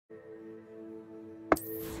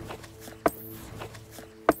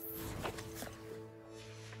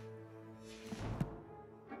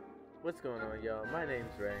What's going on, y'all? My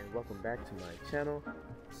name's Ray and welcome back to my channel.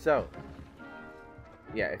 So,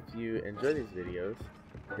 yeah, if you enjoy these videos,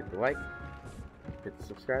 hit the like, hit the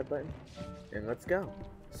subscribe button, and let's go.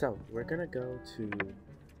 So, we're gonna go to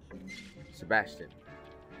Sebastian.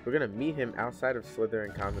 We're gonna meet him outside of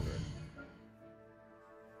Slytherin Common Room.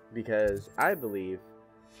 Because I believe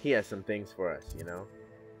he has some things for us, you know?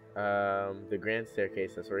 The Grand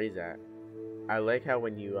Staircase, that's where he's at. I like how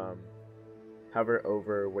when you, hover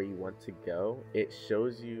over where you want to go, it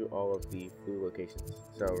shows you all of the clue locations.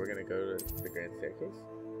 So we're gonna go to the Grand Staircase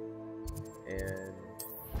and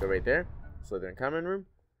go right there. Slytherin Common Room.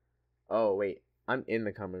 Oh wait, I'm in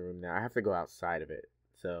the Common Room now. I have to go outside of it.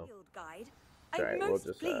 So Guide. alright, I'm we'll most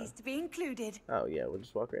just pleased to be included. oh yeah, we'll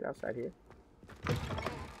just walk right outside here.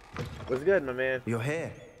 What's good, my man? You're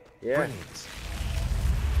here. Yeah. Brilliant.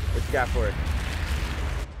 What you got for us?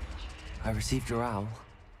 I received your owl.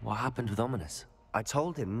 What happened with Ominis? I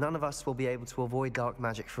told him none of us will be able to avoid dark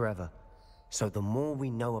magic forever. So the more we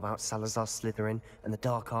know about Salazar Slytherin and the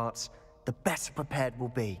dark arts, the better prepared we'll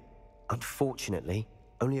be. Unfortunately,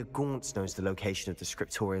 only a Gaunt knows the location of the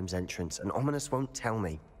Scriptorium's entrance, and Ominis won't tell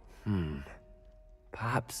me.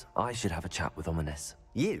 Perhaps I should have a chat with Ominis.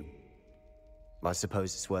 You? I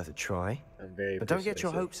suppose it's worth a try. I'm very But don't get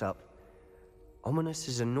your persuasive. hopes up. Ominis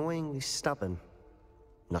is annoyingly stubborn.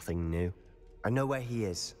 Nothing new. I know where he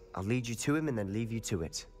is. I'll lead you to him and then leave you to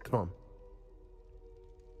it. Come on.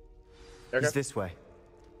 Okay. He's this way.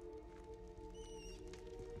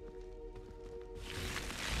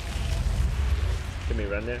 Can we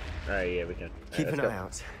run there? Alright, yeah, we can. Keep Alright, an let's eye go.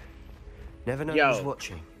 out. Never know Yo, who's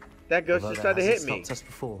watching. That ghost Although just that tried to hit hasn't me. stopped us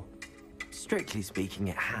before. Strictly speaking,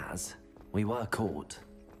 it has. We were caught.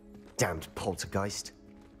 Damned poltergeist.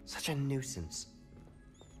 Such a nuisance.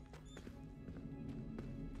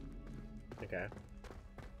 Okay.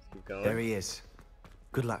 Let's keep going. There he is.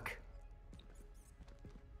 Good luck.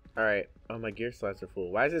 Alright. Oh, my gear slots are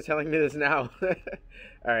full. Why is it telling me this now?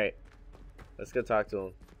 Alright. Let's go talk to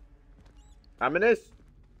him. Ominis?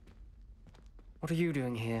 What are you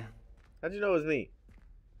doing here? How'd you know it was me?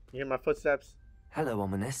 You hear my footsteps? Hello,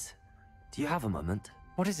 Ominis. Do you have a moment?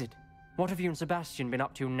 What is it? What have you and Sebastian been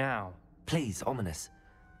up to now? Please, Ominis.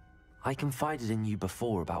 I confided in you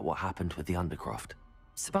before about what happened with the Undercroft.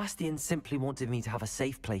 Sebastian simply wanted me to have a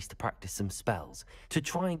safe place to practice some spells, to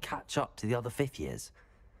try and catch up to the other fifth years.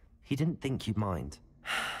 He didn't think you'd mind.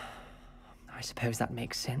 I suppose that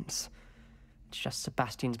makes sense. It's just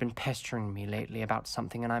Sebastian's been pestering me lately about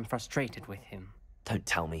something and I'm frustrated with him. Don't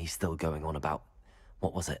tell me he's still going on about,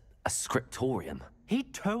 what was it, a scriptorium? He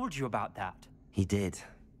told you about that. He did.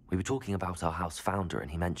 We were talking about our house founder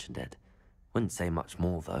and he mentioned it. Wouldn't say much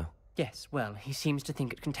more, though. Yes, well, he seems to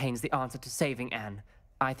think it contains the answer to saving Anne.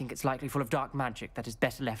 I think it's likely full of dark magic that is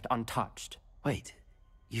better left untouched. Wait,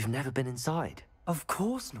 you've never been inside? Of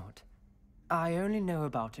course not. I only know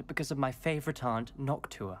about it because of my favorite aunt,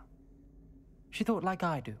 Noctua. She thought like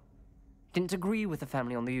I do. Didn't agree with the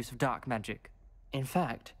family on the use of dark magic. In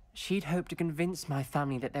fact, she'd hoped to convince my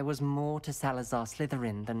family that there was more to Salazar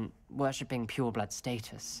Slytherin than worshipping pureblood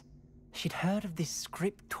status. She'd heard of this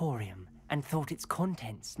scriptorium and thought its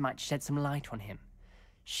contents might shed some light on him.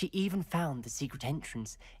 She even found the secret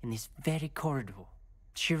entrance in this very corridor.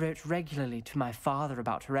 She wrote regularly to my father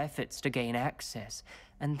about her efforts to gain access,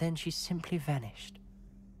 and then she simply vanished.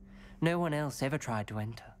 No one else ever tried to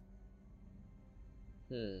enter.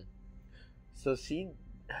 So she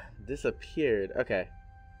disappeared. Okay.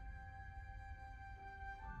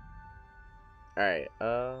 Alright,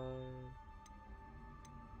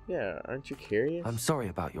 yeah, aren't you curious? I'm sorry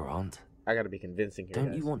about your aunt. I gotta be convincing here, Don't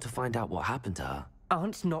guys. you want to find out what happened to her?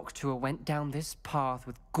 Aunt Noctua went down this path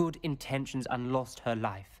with good intentions and lost her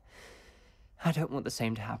life. I don't want the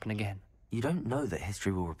same to happen again. You don't know that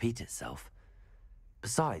history will repeat itself.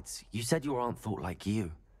 Besides, you said your aunt thought like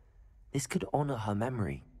you. This could honor her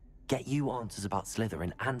memory, get you answers about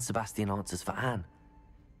Slytherin and Sebastian answers for Anne.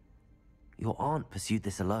 Your aunt pursued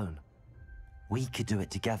this alone. We could do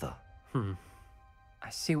it together. I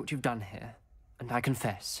see what you've done here, and I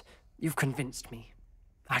confess, you've convinced me.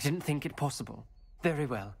 I didn't think it possible. Very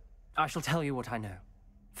well. I shall tell you what I know.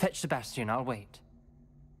 Fetch Sebastian, I'll wait.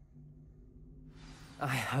 I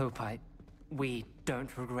hope we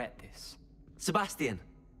don't regret this. Sebastian!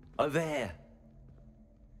 Over here!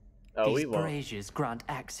 Oh, These we won't. braziers grant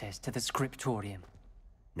access to the scriptorium.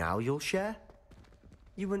 Now you'll share?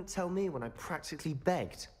 You wouldn't tell me when I practically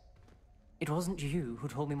begged. It wasn't you who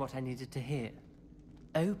told me what I needed to hear.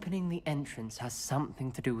 Opening the entrance has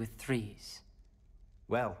something to do with threes.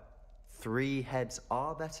 Well, 3 heads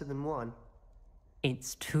are better than 1.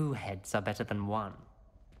 Its 2 heads are better than 1.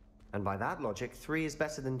 And by that logic, 3 is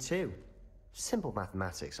better than 2. Simple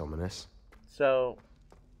mathematics, Ominis. So,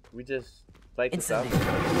 we just light this up.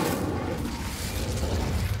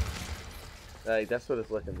 Like, that's what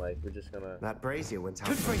it's looking like. We're just gonna... That brazier went out.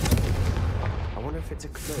 I wonder if it's a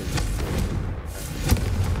clue.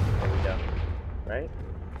 There we go. Right?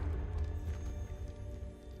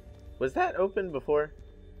 Was that open before?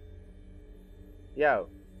 Yo.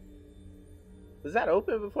 Was that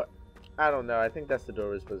open before? I don't know. I think that's the door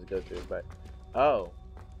we're supposed to go through, but... Oh.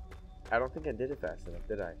 I don't think I did it fast enough,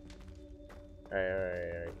 did I?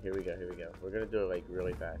 Alright. Here we go. We're gonna do it, like,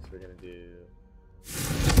 really fast. We're gonna do...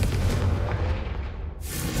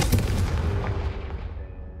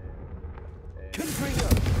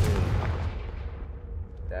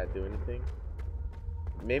 Did that do anything?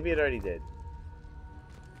 Maybe it already did.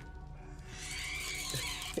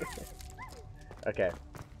 Okay.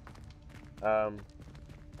 I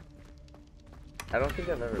don't think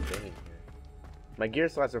I've ever been in here. My gear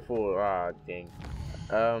slots are full. Ah, dang.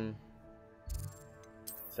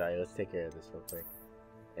 Sorry, let's take care of this real quick.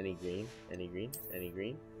 Any green? Any green? Any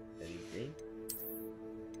green? Any green?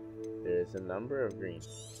 There's a number of green.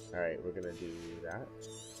 Alright, we're gonna do that.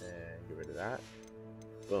 And get rid of that.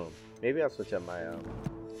 Boom. Maybe I'll switch up my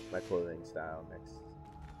my clothing style next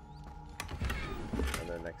on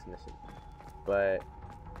the next mission. But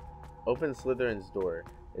open Slytherin's door.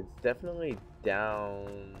 It's definitely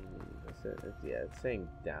down. Yeah, it's saying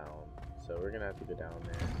down. So we're gonna have to go down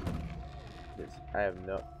there. I have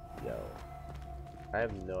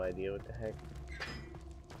no idea what the heck.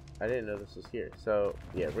 I didn't know this was here. So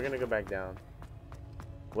yeah, we're gonna go back down.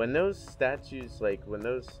 When those statues, like when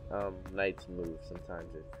those knights move,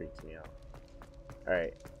 sometimes it freaks me out. All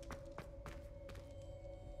right.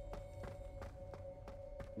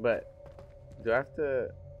 But do I have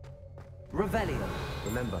to? Revelio.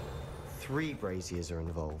 Remember, 3 braziers are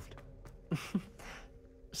involved.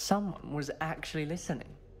 Someone was actually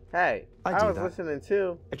listening. Hey, I was listening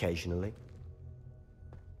too. Occasionally.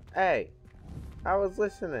 Hey, I was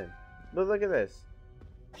listening. But look at this.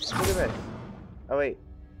 Look at this. Oh wait.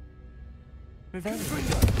 Revelio.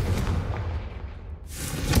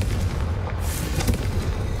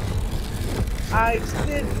 I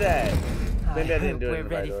did that. Maybe I didn't do it in the right We're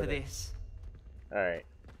ready order. for this. All right.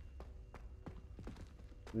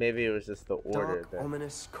 Maybe it was just the order. Dark,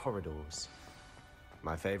 ominous corridors.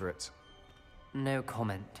 My favorite. No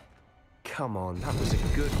comment. Come on, that was a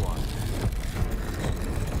good one.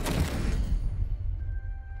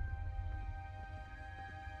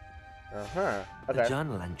 Okay. A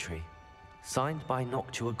journal entry, signed by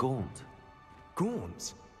Noctua Gaunt.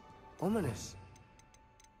 Gaunt? Ominous.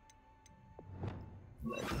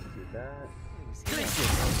 Let's do that.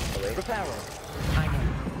 Reparo. I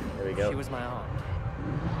know. There we go. She was my aunt.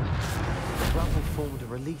 The rubble formed a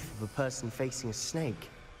relief of a person facing a snake.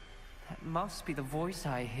 That must be the voice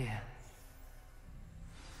I hear.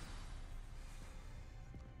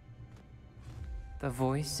 The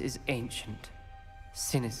voice is ancient,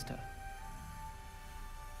 sinister.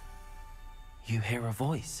 You hear a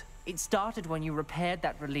voice. It started when you repaired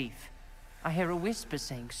that relief. I hear a whisper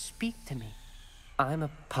saying, "Speak to me." I'm a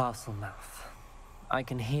parcel mouth. I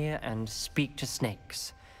can hear and speak to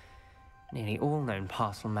snakes. Nearly all known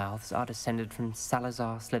parcel mouths are descended from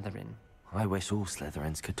Salazar Slytherin. I wish all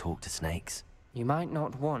Slytherins could talk to snakes. You might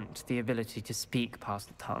not want the ability to speak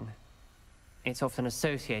parcel tongue. It's often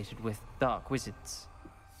associated with dark wizards.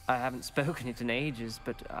 I haven't spoken it in ages,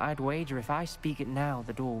 but I'd wager if I speak it now,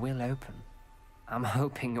 the door will open. I'm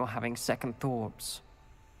hoping you're having second thoughts.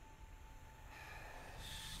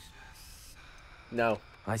 No.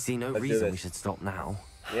 I see no Let's do reason this. we should stop now.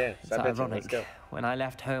 Yeah, It's stop bitching. Let's ironic. go. When I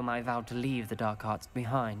left home, I vowed to leave the dark arts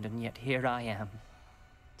behind, and yet here I am.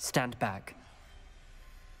 Stand back.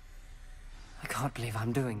 I can't believe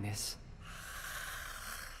I'm doing this.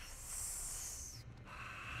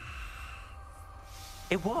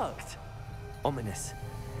 It worked! Ominis,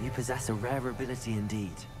 you possess a rare ability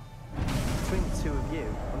indeed. Between the 2 of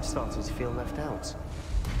you, I'm starting to feel left out.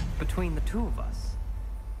 Between the 2 of us,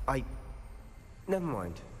 Never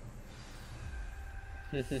mind.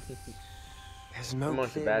 There's no Come on,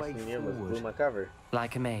 clear Sebastian, way you almost blew forward. my cover.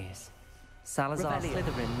 like a maze. Salazar Revelio.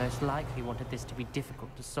 Slytherin most likely wanted this to be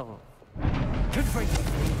difficult to solve. It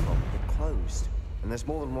closed, and there's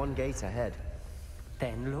more than one gate ahead.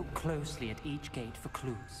 Then look closely at each gate for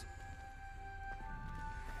clues.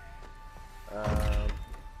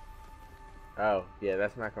 Oh, yeah,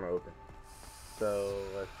 that's not gonna open. So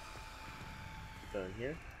let's go in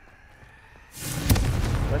here.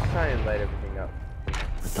 Let's try and light everything up.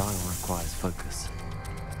 The dial requires focus.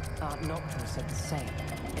 Aunt Noctua said the same.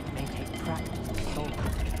 It may take practice to solve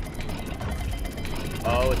it.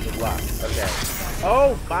 Oh, it's a block. Okay.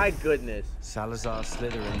 Oh my goodness. Salazar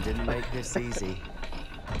Slytherin didn't make this easy.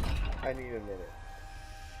 I need a minute.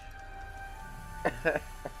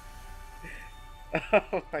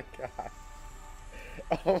 Oh my god.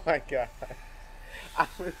 Oh my god. I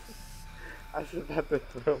was about to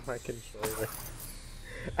throw my controller.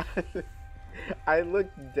 I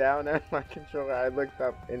looked down at my controller, I looked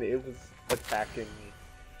up, and it was attacking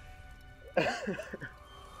me.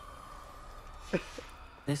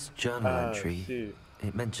 This journal entry, shoot.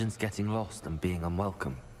 it mentions getting lost and being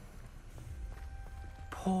unwelcome.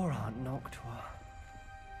 Poor Aunt Noctua.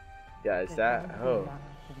 Yeah, is that? Oh.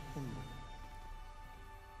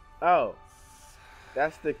 Oh.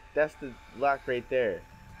 That's the lock right there.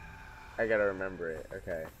 I gotta remember it.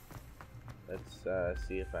 Okay. Let's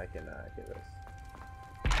see if I can get this.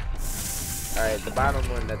 Alright, the bottom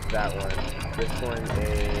one, that's that one. This one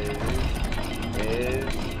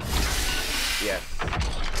is yes.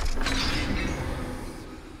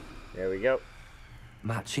 There we go.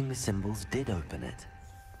 Matching the symbols did open it.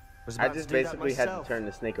 I just basically had to turn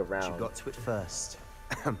the snake around. You got to it first.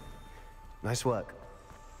 Nice work.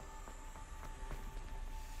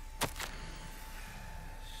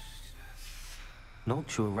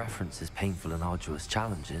 Noctua references painful and arduous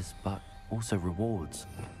challenges, but also rewards.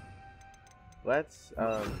 Let's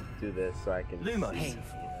do this so I can Lumos. see,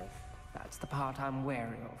 That's the part I'm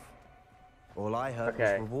wary of. All I heard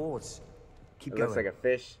Okay. was rewards. Keep It going. looks like a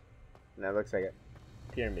fish, and that looks like a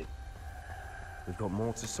pyramid. We've got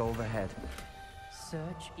more to solve ahead.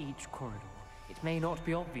 Search each corridor. It may not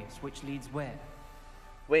be obvious which leads where.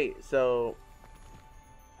 Wait, so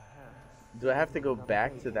do I have to go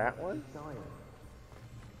back to that one?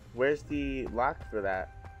 Where's the lock for that?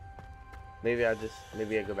 Maybe I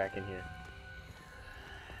go back in here.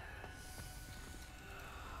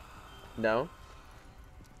 No?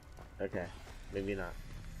 Okay, maybe not.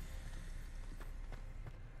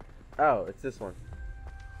 Oh, it's this one.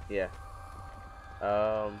 Yeah.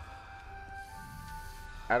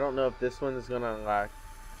 I don't know if this one is gonna unlock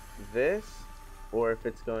this or if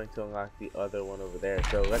it's going to unlock the other one over there.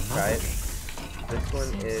 So let's try it. This one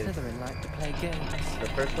Seems is Slytherin like to play games. the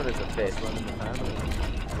first one is a fish.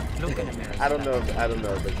 Look at him. I don't know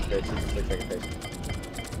if it's a fish. It just looks like a fish.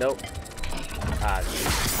 Nope. Ah shoot.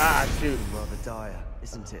 Ah shoot. Rather dire,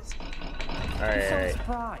 isn't it? I'm so Alright.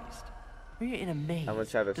 surprised. We're in a maze. I'm gonna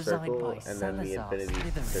try the designed circle by and then the Salazar infinity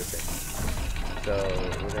Slytherin. serpent. So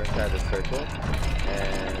we're gonna try the circle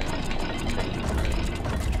and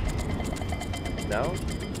no?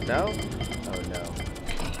 No? Oh no.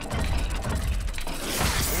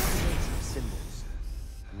 Symbols.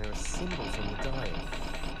 And there are symbols on the dial.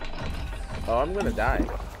 Oh, I'm gonna die.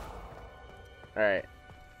 Alright.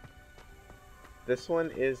 This one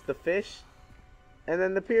is the fish and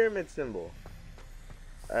then the pyramid symbol.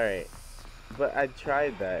 Alright. But I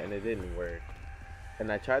tried that and it didn't work.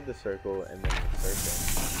 And I tried the circle and then the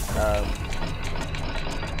serpent.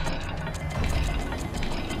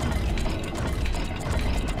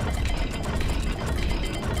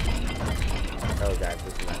 Oh god,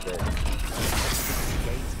 this is not good. The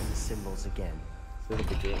gate and the symbols again. So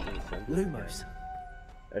the gate and the symbol. Lumos.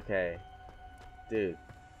 Okay. Dude.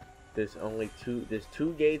 There's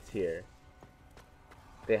two gates here.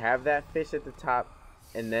 They have that fish at the top,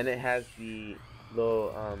 and then it has the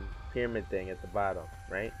little pyramid thing at the bottom,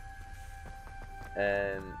 right?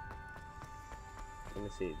 And let me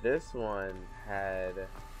see. This one had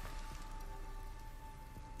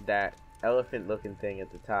that elephant looking thing at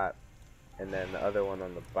the top, and then the other one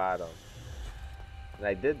on the bottom. And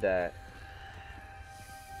I did that.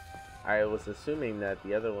 I was assuming that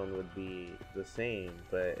the other one would be the same,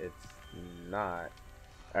 but it's not.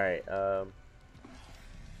 Alright,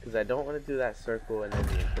 because I don't want to do that circle and then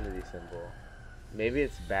the infinity symbol. Maybe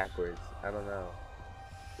it's backwards. I don't know.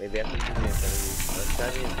 Maybe I have to do the infinity. Let's try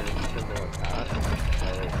the infinity symbol on top.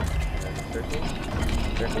 Oh wait, and then the circle.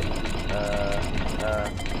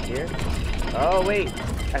 Here? Oh wait!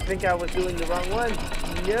 I think I was doing the wrong one!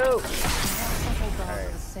 No!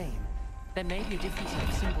 Alright. The same. There may be a difference in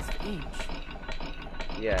the symbols for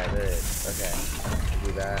each. Yeah, there is. Okay.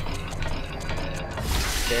 Do that.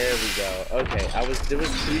 And there we go. Okay, there was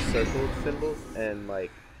two circle symbols and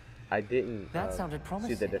like I didn't That sounded see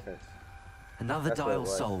promising. the difference. Another That's what it dial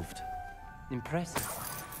was. solved. Impressive.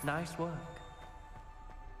 Nice work.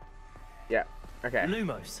 Yeah. Okay.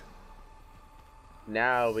 Lumos.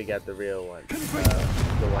 Now we got the real one.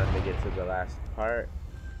 The one to get to the last part.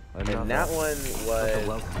 And that one The was.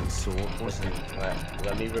 welcoming sword, wasn't it?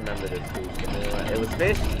 Let me remember this, please. It was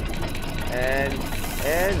fish. And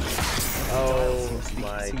Dial oh seems to be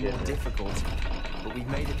my getting more goodness. difficult. but we've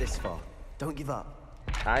made it this far. Don't give up.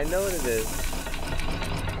 I know what it is.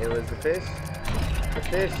 It was the fish. The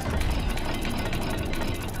fish.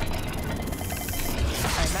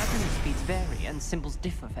 I imagine the speeds vary and symbols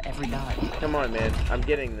differ for every dive. Come on, man. I'm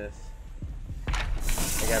getting this.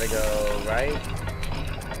 I gotta go right.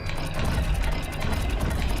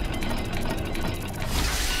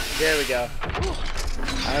 There we go.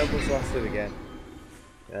 I almost lost it again.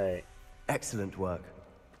 Alright. Excellent work.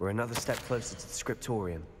 We're another step closer to the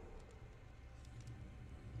scriptorium.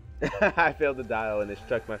 I failed the dial and it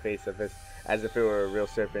struck my face as if it were a real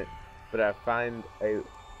serpent. But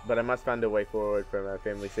I must find a way forward for my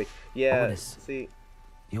family's sake. Yeah, Ominis, see.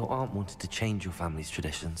 your aunt wanted to change your family's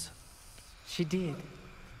traditions. She did,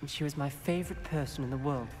 and she was my favorite person in the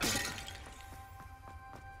world.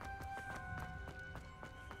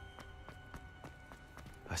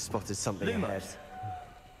 I spotted something ahead.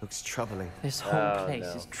 Looks troubling. This whole place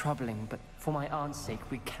no. is troubling, but for my aunt's sake,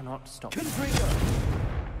 we cannot stop. See,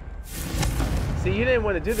 you didn't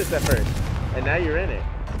want to do this at first, and now you're in it.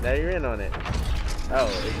 Now you're in on it. Oh,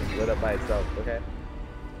 it just lit up by itself. Okay.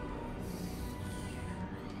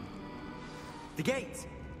 The gate!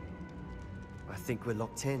 I think we're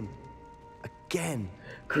locked in. Again.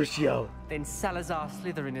 Crucio. Then Salazar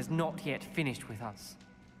Slytherin is not yet finished with us.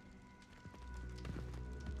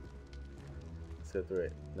 Let's go through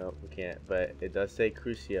it. Nope, we can't. But it does say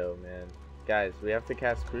Crucio, man. Guys, we have to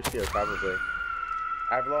cast Crucio probably.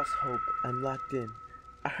 I've lost hope. I'm locked in.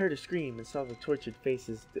 I heard a scream and saw the tortured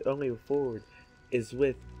faces. The only way forward is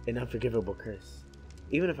with an unforgivable curse.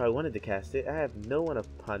 Even if I wanted to cast it, I have no one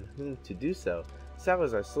upon whom to do so.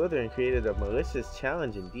 Salazar Slytherin created a malicious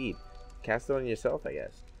challenge indeed. Cast it on yourself, I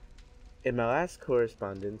guess. In my last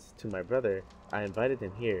correspondence to my brother, I invited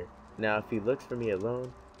him here. Now if he looks for me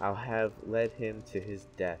alone, I'll have led him to his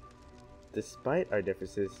death. Despite our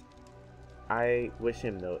differences, I wish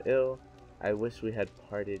him no ill. I wish we had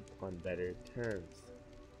parted on better terms.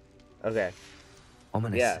 Okay.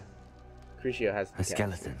 Ominis, Yeah. Crucio has a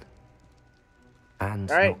skeleton. And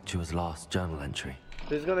right. Noctua's last journal entry.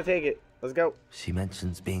 Who's gonna take it? Let's go. She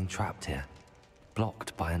mentions being trapped here,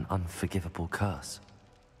 blocked by an unforgivable curse.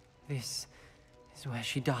 This is where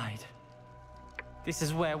she died. This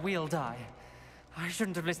is where we'll die. I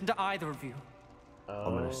shouldn't have listened to either of you.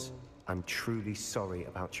 Ominis, I'm truly sorry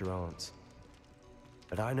about your aunt.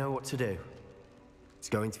 But I know what to do. It's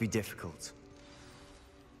going to be difficult.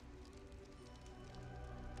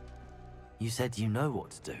 You said you know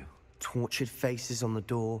what to do. Tortured faces on the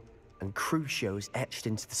door, and Crucios etched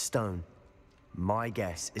into the stone. My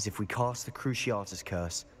guess is if we cast the Cruciatus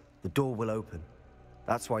curse, the door will open.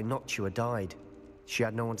 That's why Noctua died. She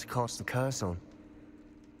had no one to cast the curse on.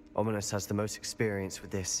 Ominis has the most experience with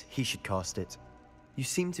this. He should cast it. You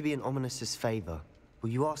seem to be in Ominis' favor. Will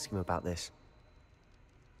you ask him about this?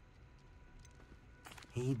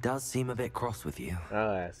 He does seem a bit cross with you.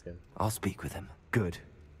 I'll ask him. I'll speak with him. Good.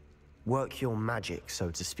 Work your magic, so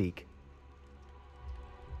to speak.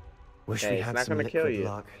 Wish Hey, we it's had not some gonna kill liquid you.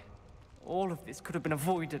 luck. All of this could have been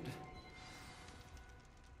avoided.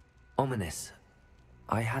 Ominis,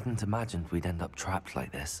 I hadn't imagined we'd end up trapped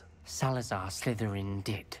like this. Salazar Slytherin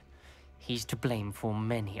did. He's to blame for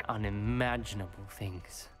many unimaginable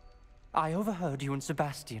things. I overheard you and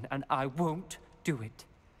Sebastian, and I won't do it.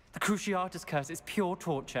 The Cruciatus curse is pure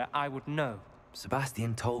torture. I would know.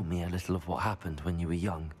 Sebastian told me a little of what happened when you were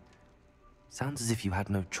young. Sounds as if you had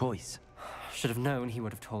no choice. Should have known he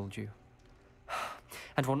would have told you.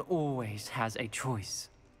 And one always has a choice.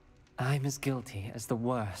 I'm as guilty as the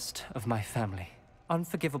worst of my family.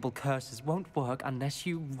 Unforgivable curses won't work unless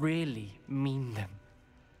you really mean them.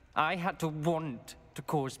 I had to want to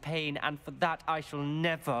cause pain, and for that I shall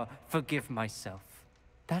never forgive myself.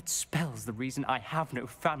 That spells the reason I have no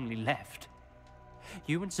family left.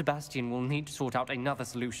 You and Sebastian will need to sort out another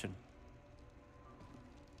solution.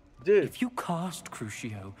 Dude, If you cast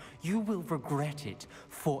Crucio, you will regret it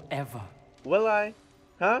forever. will I?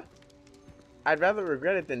 Huh? I'd rather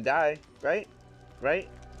regret it than die, right? Right?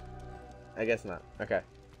 I guess not. Okay.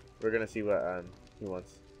 We're gonna see what he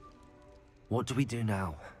wants. What do we do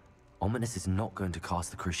now? Ominis is not going to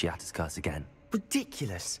cast the Cruciatus curse again.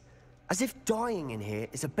 Ridiculous. As if dying in here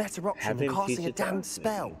is a better option Have than him casting teach a it to damned us.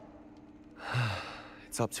 spell.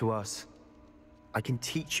 It's up to us. I can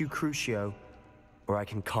teach you Crucio, or I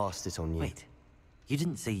can cast it on you. Wait, you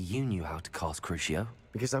didn't say you knew how to cast Crucio?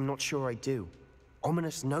 Because I'm not sure I do.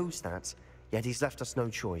 Ominis knows that, yet he's left us no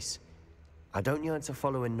choice. I don't yearn to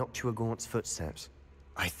follow in Noctua Gaunt's footsteps.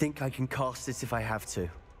 I think I can cast it if I have to.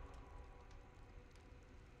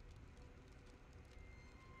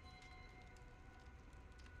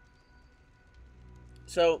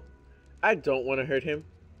 So, I don't want to hurt him,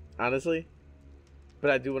 honestly. But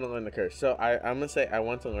I do want to learn the curse. So I'm going to say I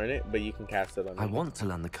want to learn it, but you can cast it on me. I want to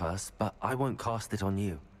learn the curse, but I won't cast it on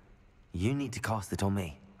you. You need to cast it on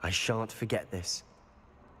me. I shan't forget this.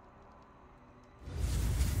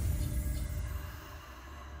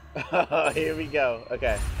 Oh, here we go.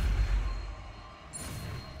 Okay.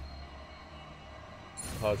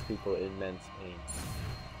 Cause people immense pain.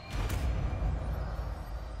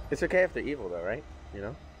 It's okay if they're evil, though, right? You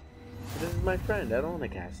know? This is my friend. I don't want to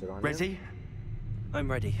cast it on him. Ready? I'm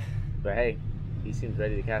ready. But hey, he seems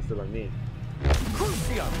ready to cast it on me.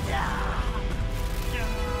 Crucio!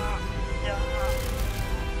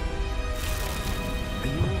 Are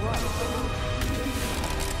you alright?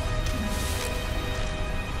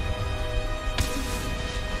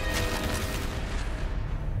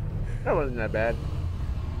 That wasn't that bad.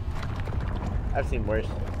 I've seen worse.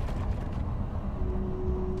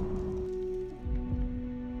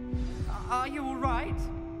 Are you all right?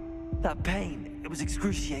 That pain, it was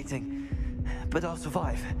excruciating. But I'll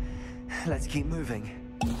survive. Let's keep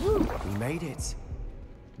moving. We made it.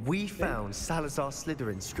 We found Salazar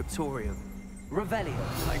Slytherin's scriptorium. Revelio.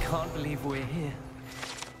 I can't believe we're here.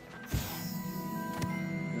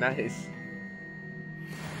 Nice.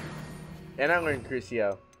 And I learned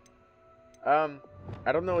Crucio.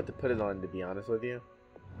 I don't know what to put it on, to be honest with you.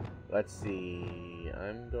 Let's see.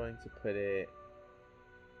 I'm going to put it...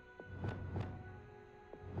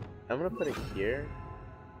 I'm going to put it here.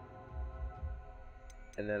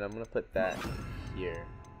 And then I'm going to put that here.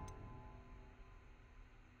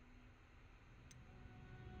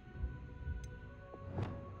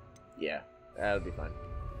 Yeah, that'll be fine.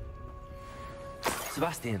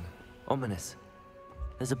 Sebastian, Ominis.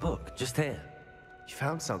 There's a book just here. You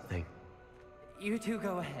found something. You two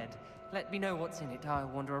go ahead. Let me know what's in it. I'll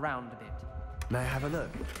wander around a bit. May I have a look?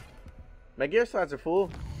 My gear slots are full.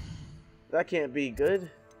 That can't be good.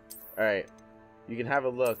 Alright, you can have a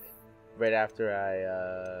look right after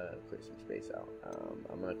I clear some space out.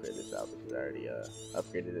 I'm gonna clear this out because I already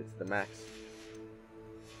upgraded it to the max.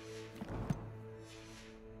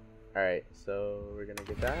 Alright, so we're gonna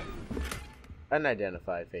get that.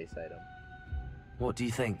 Unidentified face item. What do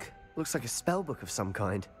you think? Looks like a spell book of some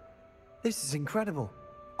kind. This is incredible.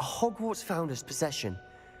 A Hogwarts founder's possession.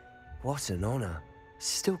 What an honor.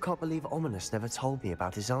 Still can't believe Ominis never told me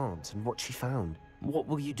about his aunt and what she found. What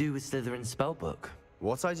will you do with Slytherin's spellbook?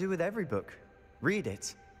 What I do with every book. Read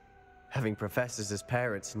it. Having professors as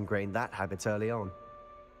parents ingrained that habit early on.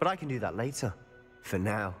 But I can do that later. For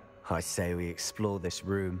now, I say we explore this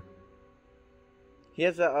room. He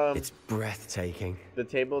has a It's breathtaking. the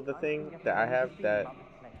table, the thing that I have that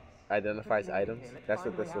identifies items. That's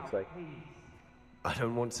what this looks like. I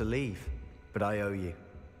don't want to leave, but I owe you.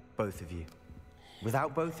 Both of you.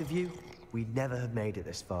 Without both of you, we'd never have made it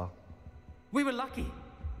this far. We were lucky.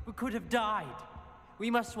 We could have died.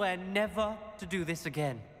 We must swear never to do this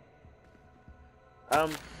again.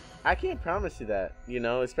 I can't promise you that, you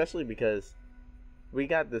know, especially because we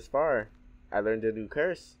got this far. I learned a new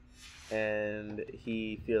curse, and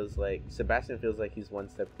he feels like, Sebastian feels like he's one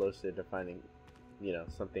step closer to finding, you know,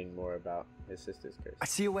 something more about his sister's curse. I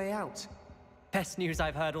see a way out. Best news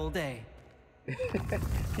I've heard all day.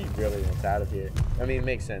 He really wants out of here. I mean, it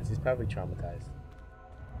makes sense. He's probably traumatized.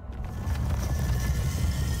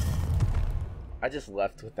 I just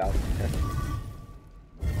left without him.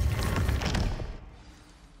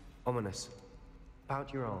 Ominis,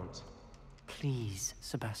 about your aunt. Please,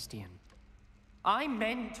 Sebastian. I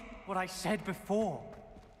meant what I said before.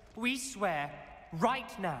 We swear,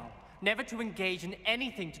 right now, never to engage in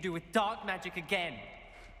anything to do with dark magic again.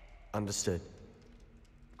 Understood.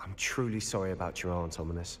 I'm truly sorry about your aunt,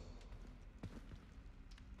 Ominis.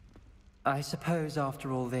 I suppose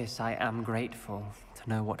after all this, I am grateful to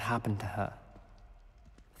know what happened to her.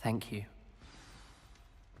 Thank you.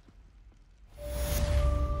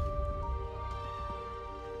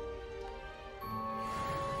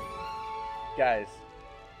 Guys,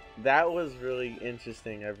 that was really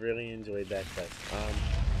interesting. I really enjoyed that quest.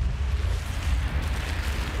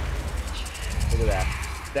 Look at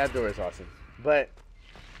that. That door is awesome. But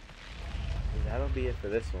that'll be it for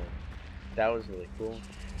this one. That was really cool.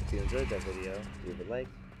 If you enjoyed that video, leave a like,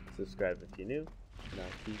 subscribe if you're new, and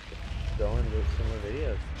I'll keep going with some more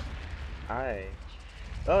videos.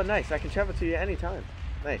 Oh, nice. I can travel to you anytime.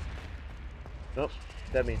 Nice. Nope.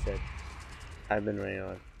 That being said, I've been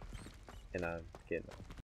Rai-on, and I'm getting off.